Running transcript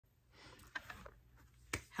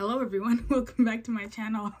Hello everyone, welcome back to my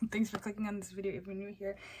channel. Thanks for clicking on this video if you're new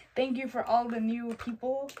here. Thank you for all the new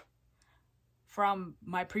people from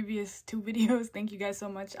my previous 2 videos. Thank you guys so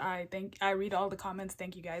much. I read all the comments.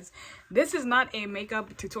 Thank you guys. This is not a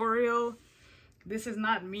makeup tutorial. This is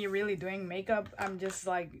not me really doing makeup. I'm just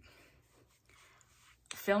like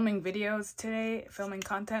filming videos today, filming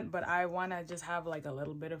content, but I want to just have like a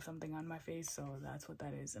little bit of something on my face, so that's what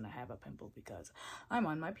that is. And I have a pimple because I'm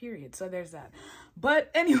on my period, so there's that.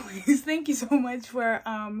 But anyways, thank you so much for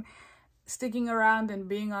sticking around and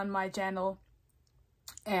being on my channel.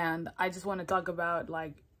 And I just want to talk about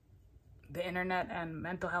like the internet and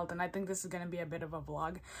mental health, and I think this is going to be a bit of a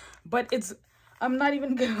vlog, but I'm not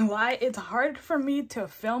even gonna lie, it's hard for me to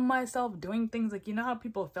film myself doing things. Like, you know how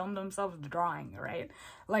people film themselves drawing, right?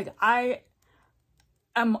 Like, I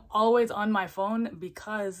am always on my phone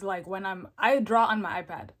because like when I draw on my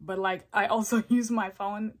iPad, but like I also use my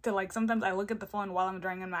phone to like, sometimes I look at the phone while I'm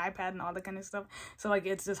drawing on my iPad and all that kind of stuff. So like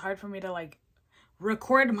it's just hard for me to like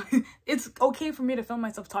record it's okay for me to film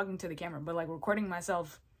myself talking to the camera, but like recording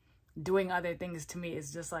myself doing other things to me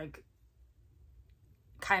is just like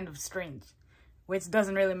kind of strange. Which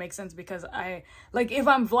doesn't really make sense because like if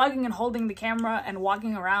I'm vlogging and holding the camera and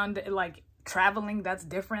walking around like traveling, that's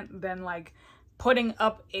different than like putting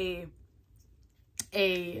up a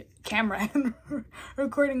camera and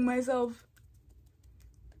recording myself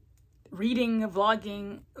reading,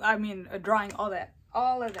 vlogging, drawing,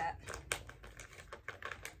 all of that.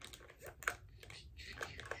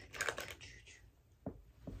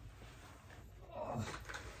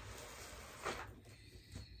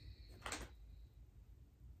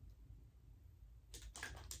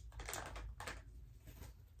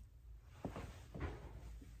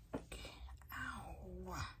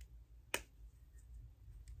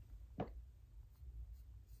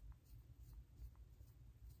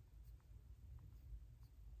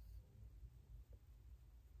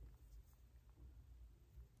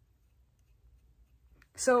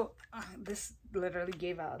 So this literally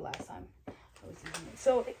gave out last time I was using it.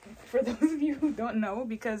 So for those of you who don't know,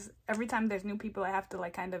 because every time there's new people, I have to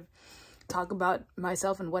like kind of talk about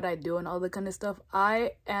myself and what I do and all that kind of stuff.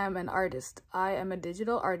 I am an artist. I am a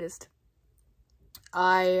digital artist.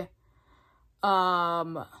 I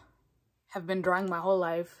have been drawing my whole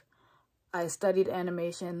life. I studied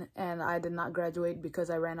animation and I did not graduate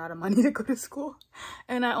because I ran out of money to go to school.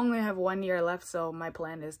 And I only have 1 year left, so my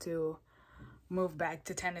plan is to move back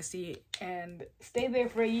to Tennessee and stay there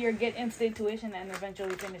for a year, get in-state tuition, and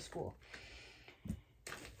eventually finish school.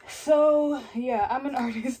 So yeah, I'm an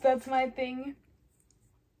artist. That's my thing.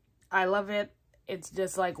 I love it. It's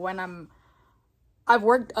just like when I've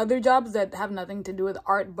worked other jobs that have nothing to do with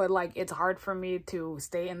art, but like it's hard for me to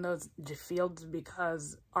stay in those fields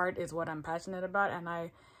because art is what I'm passionate about. And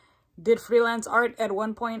I did freelance art at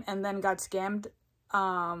one point and then got scammed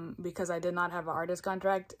because I did not have an artist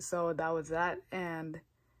contract, so that was that. And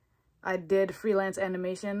I did freelance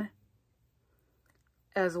animation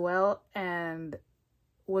as well and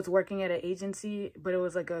was working at an agency, but it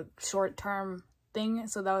was like a short-term thing,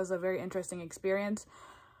 so that was a very interesting experience.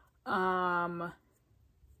 So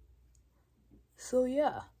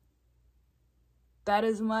yeah, that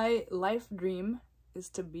is my life dream, is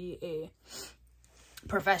to be a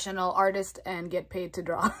professional artist and get paid to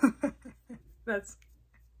draw. That's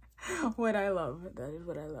what I love. That is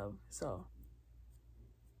what I love. So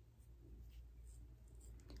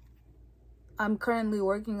I'm currently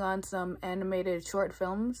working on some animated short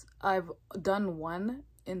films. I've done one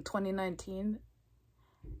in 2019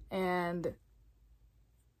 and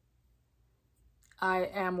I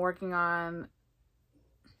am working on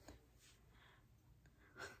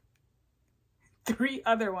 3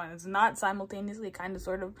 other ones, not simultaneously, kind of,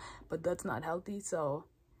 sort of, but that's not healthy. So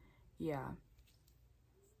yeah.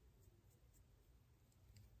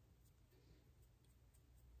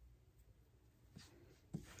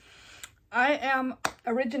 I am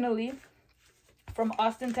originally from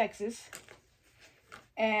Austin, Texas,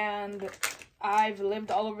 and I've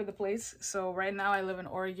lived all over the place. So right now I live in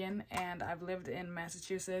Oregon, and I've lived in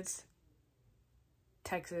Massachusetts,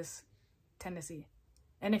 Texas, Tennessee.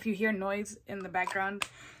 And if you hear noise in the background,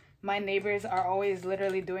 my neighbors are always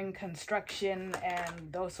literally doing construction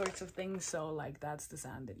and those sorts of things. So like that's the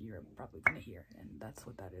sound that you're probably gonna hear, and that's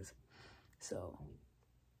what that is. So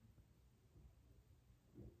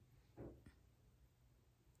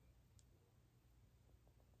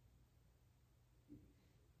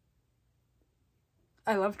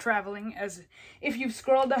I love traveling. As if you've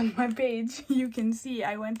scrolled on my page, you can see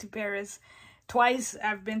I went to Paris twice.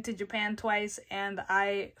 I've been to Japan twice, and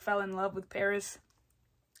I fell in love with Paris.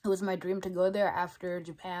 It was my dream to go there after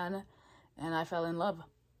Japan, and I fell in love.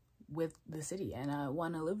 with the city, and I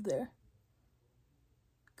want to live there.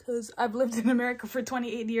 Because I've lived in America for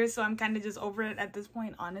 28 years, so I'm kind of just over it at this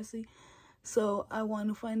point, honestly. So I want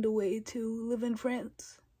to find a way to live in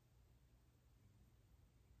France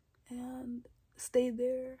and stay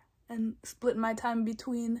there and split my time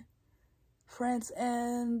between France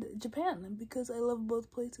and Japan, because I love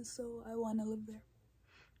both places, so I want to live there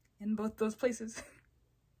in both those places.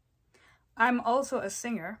 I'm also a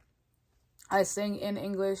singer. I sing in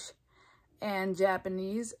English and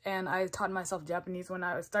Japanese, and I taught myself Japanese when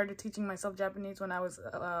I started teaching myself Japanese when I was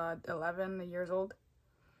 11 years old.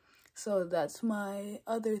 So that's my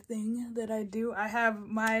other thing that I do. I have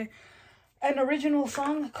an original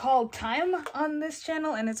song called Time on this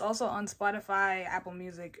channel, and it's also on Spotify, Apple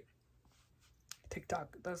Music,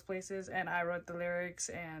 TikTok, those places, and I wrote the lyrics,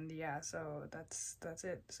 and yeah, so that's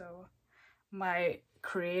it. So my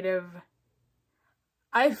creative,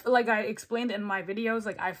 like I explained in my videos,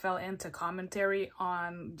 like I fell into commentary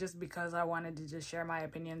on just because I wanted to just share my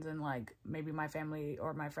opinions, and like maybe my family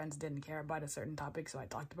or my friends didn't care about a certain topic, so I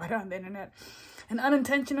talked about it on the internet and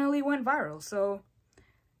unintentionally went viral. So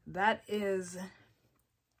that is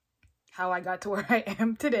how I got to where I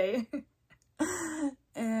am today.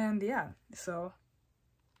 And yeah, so,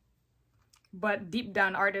 but deep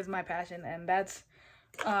down, art is my passion, and that's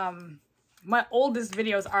my oldest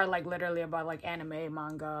videos are like literally about like anime,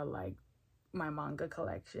 manga, like my manga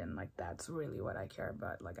collection. Like that's really what I care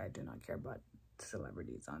about. Like I do not care about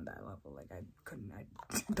celebrities on that level. Like I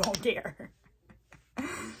don't care.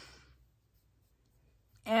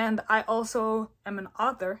 And I also am an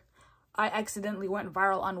author. I accidentally went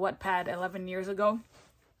viral on Wattpad 11 years ago,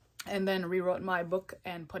 and then rewrote my book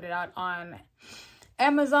and put it out on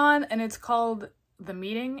Amazon, and it's called The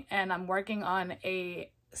Meeting, and I'm working on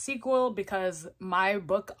a sequel because my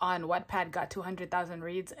book on Wattpad got 200,000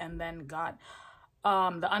 reads, and then got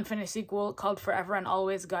the unfinished sequel called Forever and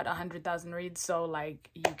Always got 100,000 reads. So like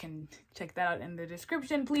you can check that out in the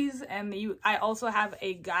description, please. And I also have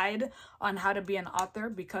a guide on how to be an author,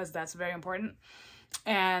 because that's very important.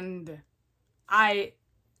 And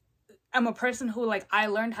I'm a person who, like, I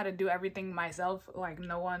learned how to do everything myself. Like,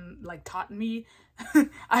 no one, like, taught me.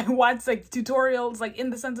 I watched, like, tutorials, like, in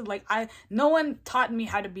the sense of, like, no one taught me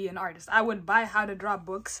how to be an artist. I would buy how to draw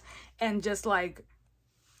books and just, like,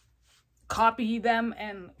 copy them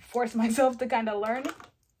and force myself to kind of learn.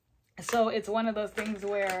 So it's one of those things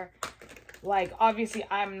where, like, obviously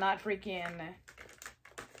I'm not freaking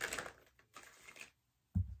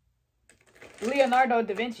Leonardo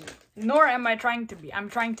da Vinci, nor am I trying to be. I'm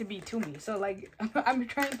trying to be Tumi. So like I'm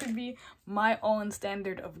trying to be my own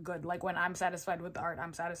standard of good. Like when I'm satisfied with the art,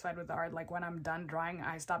 I'm satisfied with the art. Like when I'm done drawing,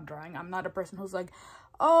 I stop drawing. I'm not a person who's like,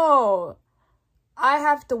 oh, I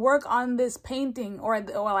have to work on this painting, or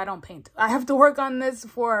well, I don't paint. I have to work on this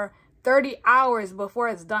for 30 hours before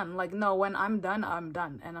it's done. Like no, when I'm done, I'm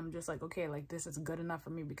done. And I'm just like, okay, like this is good enough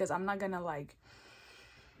for me, because I'm not gonna like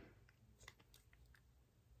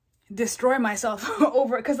destroy myself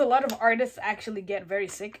over, because a lot of artists actually get very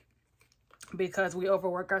sick because we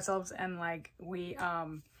overwork ourselves, and like we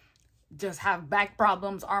just have back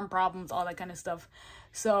problems, arm problems, all that kind of stuff.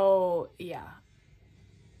 So yeah.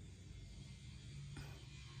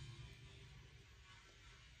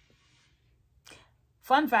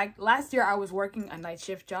 Fun fact, last year I was working a night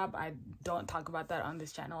shift job. I don't talk about that on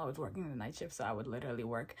this channel. I was working the night shift, so I would literally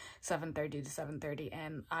work 7:30 to 7:30,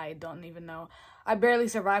 and I don't even know. I barely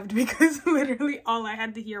survived because literally all I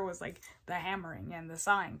had to hear was like the hammering and the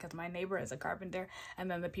sawing, because my neighbor is a carpenter,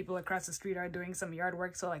 and then the people across the street are doing some yard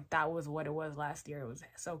work. So like that was what it was last year. It was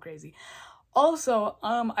so crazy. Also,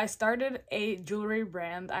 I started a jewelry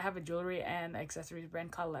brand. I have a jewelry and accessories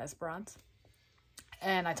brand called L'Esperance,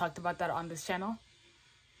 and I talked about that on this channel.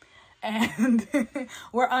 And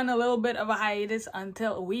we're on a little bit of a hiatus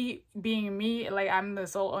until being me, like I'm the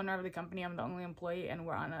sole owner of the company, I'm the only employee, and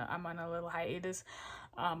I'm on a little hiatus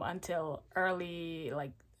until early,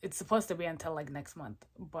 like it's supposed to be until like next month.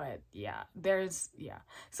 But yeah,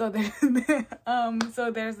 so there's so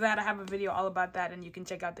there's that. I have a video all about that, and you can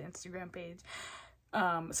check out the Instagram page.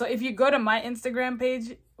 So if you go to my Instagram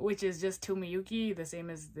page, which is just Tumiyukii, the same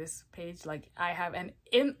as this page, like I have, and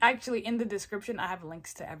actually in the description I have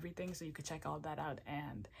links to everything, so you could check all that out.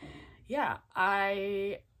 And yeah,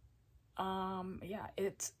 I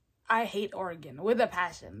hate Oregon with a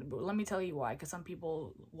passion, but let me tell you why. Because some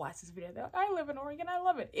people watch this video, they're like, I live in Oregon, I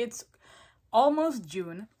love it. It's almost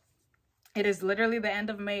June, it is literally the end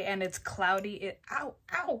of May, and it's cloudy.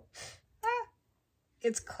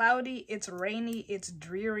 It's cloudy, it's rainy, it's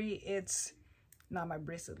dreary, it's not my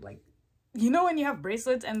bracelet. Like, you know when you have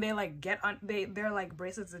bracelets and they like get on, they're like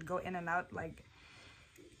bracelets that go in and out, like,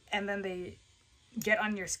 and then they get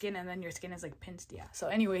on your skin, and then your skin is like pinched. Yeah. So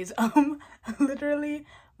anyways, literally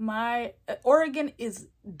my Oregon is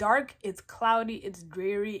dark, it's cloudy, it's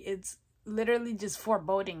dreary, it's literally just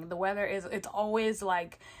foreboding. The weather is, it's always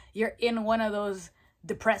like you're in one of those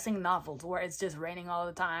depressing novels where it's just raining all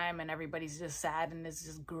the time and everybody's just sad and it's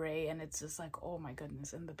just gray and it's just like, oh my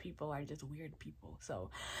goodness, and the people are just weird people. So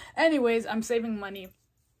anyways, I'm saving money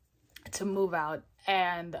to move out,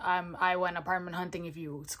 and I went apartment hunting. If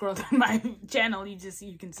you scroll down my channel, you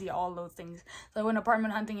can see all those things. So I went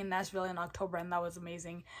apartment hunting in Nashville in October, and that was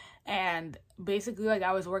amazing. And basically, like,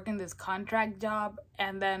 I was working this contract job,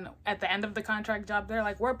 and then at the end of the contract job, they're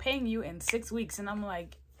like, we're paying you in 6 weeks, and I'm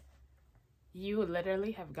like, you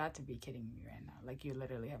literally have got to be kidding me right now. Like, you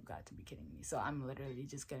literally have got to be kidding me. So I'm literally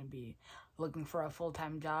just gonna be looking for a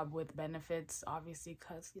full-time job with benefits, obviously,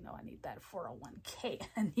 because, you know, I need that 401k.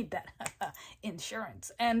 I need that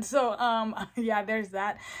insurance. And so yeah, there's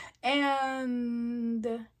that.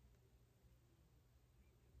 And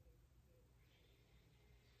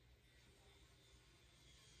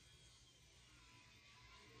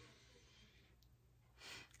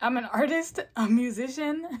I'm an artist, a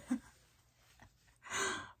musician.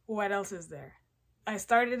 What else is there? I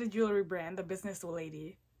started a jewelry brand, a business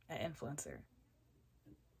lady, an influencer.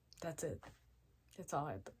 That's it. That's all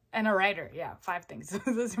I do. And a writer. Yeah, 5 things.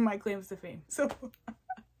 Those are my claims to fame. So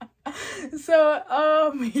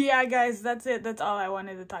yeah, guys, that's it. That's all I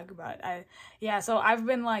wanted to talk about. So I've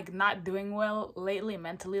been like not doing well lately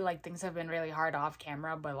mentally. Like, things have been really hard off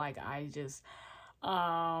camera, but like I just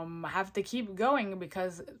have to keep going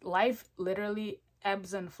because life literally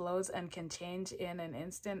ebbs and flows and can change in an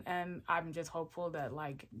instant, and I'm just hopeful that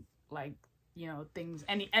like you know, things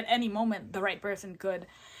at any moment the right person could,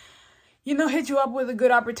 you know, hit you up with a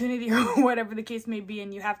good opportunity or whatever the case may be,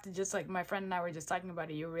 and you have to just, like my friend and I were just talking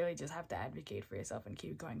about it, you really just have to advocate for yourself and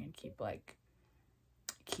keep going and keep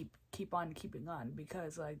on keeping on,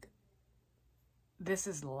 because like this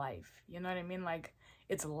is life, you know what I mean? Like,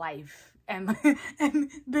 it's life, and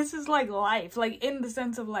and this is like life, like in the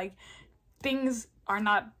sense of like things are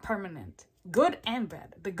not permanent, good and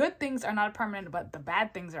bad. The good things are not permanent, but the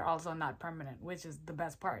bad things are also not permanent, which is the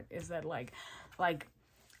best part, is that like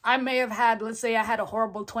I may have had, let's say I had a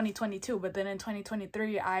horrible 2022, but then in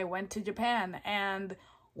 2023 I went to Japan and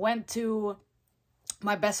went to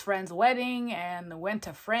my best friend's wedding and went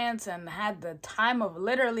to France and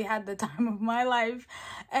literally had the time of my life,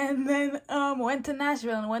 and then went to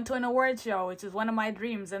Nashville and went to an award show, which is one of my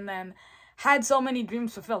dreams, and then had so many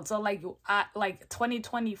dreams fulfilled. So like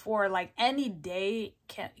 2024, like any day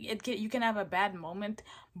you can have a bad moment,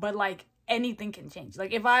 but like anything can change.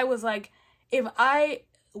 Like if I was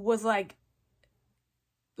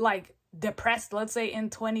depressed, let's say in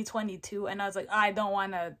 2022, and I was like, I don't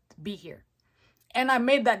want to be here, and I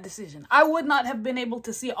made that decision, I would not have been able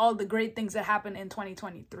to see all the great things that happened in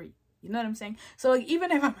 2023. You know what I'm saying? So like,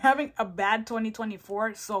 even if I'm having a bad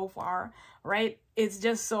 2024 so far, right? It's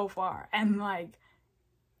just so far. And like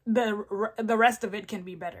the rest of it can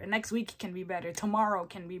be better. Next week can be better. Tomorrow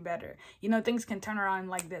can be better. You know, things can turn around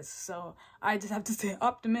like this. So I just have to stay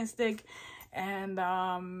optimistic. And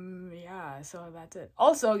yeah, so that's it.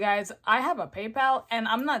 Also, guys, I have a PayPal, and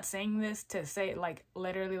I'm not saying this to say like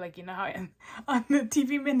literally, like, you know how on the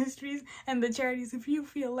TV ministries and the charities, if you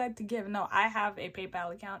feel led to give. No, I have a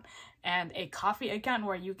PayPal account and a coffee account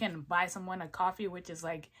where you can buy someone a coffee, which is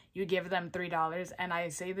like you give them $3. And I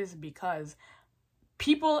say this because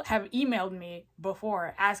people have emailed me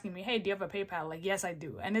before asking me, hey, do you have a PayPal? Like, yes, I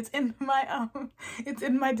do. And it's in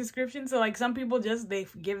my description. So like, some people they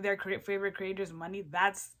give their favorite creators money.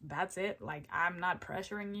 That's it. Like, I'm not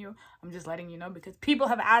pressuring you. I'm just letting you know because people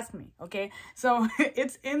have asked me. Okay. So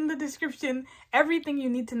it's in the description. Everything you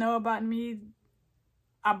need to know about me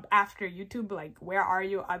after YouTube, like where are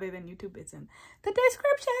you other than YouTube, it's in the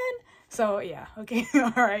description. So yeah. Okay.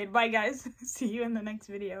 All right. Bye, guys. See you in the next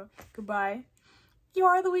video. Goodbye. You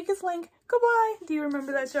Are the Weakest Link. Goodbye. Do you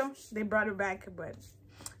remember that show? They brought it back, but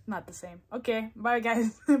not the same. Okay. Bye,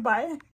 guys. Bye.